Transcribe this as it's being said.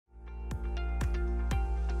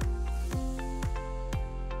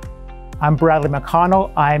I'm Bradley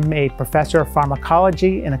McConnell. I'm a professor of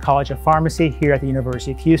pharmacology in the College of Pharmacy here at the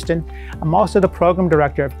University of Houston. I'm also the program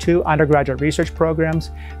director of 2 undergraduate research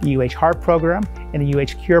programs, the UH Heart program and the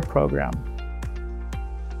UH Cure program.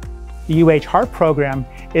 The UH Heart program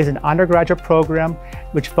is an undergraduate program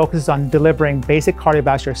which focuses on delivering basic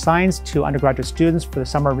cardiovascular science to undergraduate students for the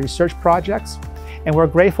summer research projects. And we're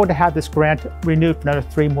grateful to have this grant renewed for another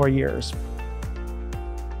 3 more years.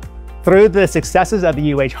 Through the successes of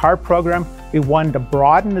the UH Heart program, we wanted to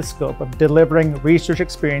broaden the scope of delivering research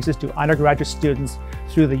experiences to undergraduate students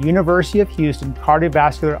through the University of Houston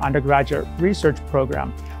Cardiovascular Undergraduate Research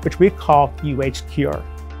Program, which we call UH Cure.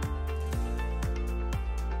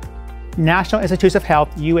 National Institutes of Health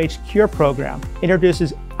UH Cure program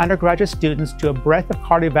introduces undergraduate students to a breadth of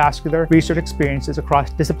cardiovascular research experiences across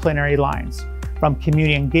disciplinary lines, from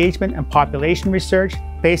community engagement and population research,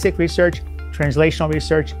 basic research, translational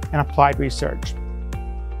research, and applied research.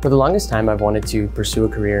 For the longest time, I've wanted to pursue a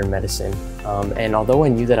career in medicine. And although I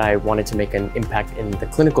knew that I wanted to make an impact in the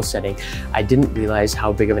clinical setting, I didn't realize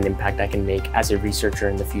how big of an impact I can make as a researcher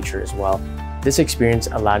in the future as well. This experience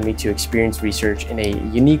allowed me to experience research in a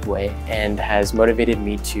unique way and has motivated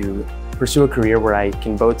me to pursue a career where I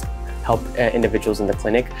can both help individuals in the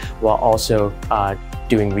clinic while also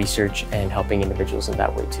doing research and helping individuals in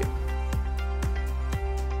that way too.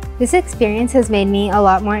 This experience has made me a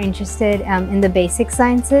lot more interested in the basic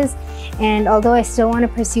sciences, and although I still want to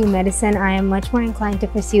pursue medicine, I am much more inclined to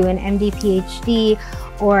pursue an MD, PhD,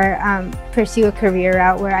 or pursue a career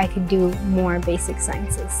route where I could do more basic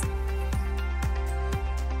sciences.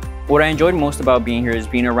 What I enjoyed most about being here is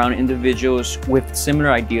being around individuals with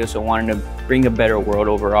similar ideas of wanting to bring a better world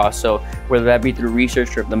overall. So whether that be through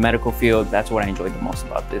research or the medical field, that's what I enjoyed the most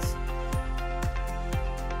about this.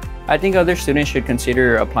 I think other students should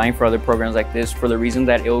consider applying for other programs like this for the reason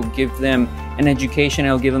that it will give them an education,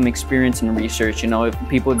 it will give them experience in research. You know, if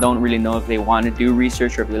people don't really know if they want to do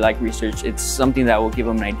research or if they like research, it's something that will give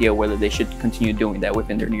them an idea whether they should continue doing that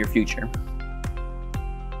within their near future.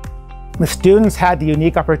 The students had the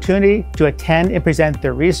unique opportunity to attend and present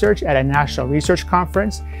their research at a national research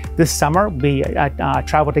conference. This summer, we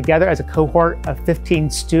traveled together as a cohort of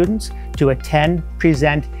 15 students to attend,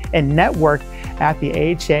 present, and network at the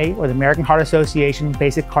AHA, or the American Heart Association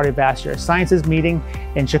Basic Cardiovascular Sciences meeting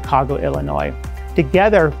in Chicago, Illinois.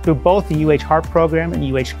 Together, through both the UH Heart program and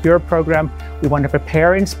UH Cure program, we want to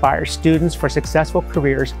prepare and inspire students for successful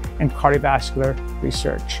careers in cardiovascular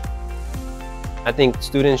research. I think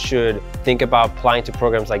students should think about applying to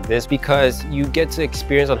programs like this because you get to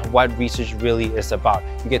experience on what research really is about.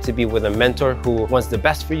 You get to be with a mentor who wants the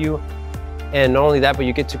best for you. And not only that, but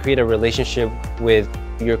you get to create a relationship with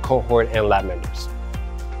your cohort and lab members.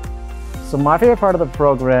 So my favorite part of the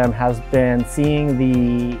program has been seeing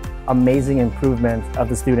the amazing improvement of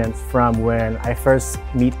the students from when I first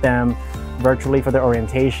meet them virtually for their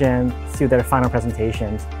orientation to their final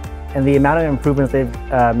presentations. And the amount of improvements they've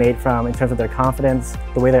made in terms of their confidence,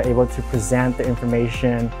 the way they're able to present the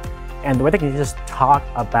information, and the way they can just talk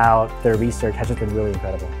about their research has just been really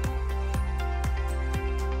incredible.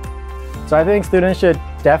 So I think students should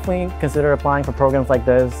definitely consider applying for programs like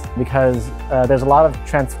this because there's a lot of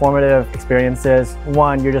transformative experiences.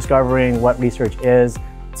 1, you're discovering what research is.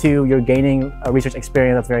 2, you're gaining a research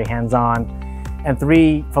experience that's very hands-on. And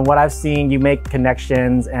 3, from what I've seen, you make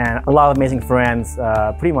connections and a lot of amazing friends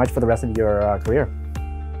pretty much for the rest of your career.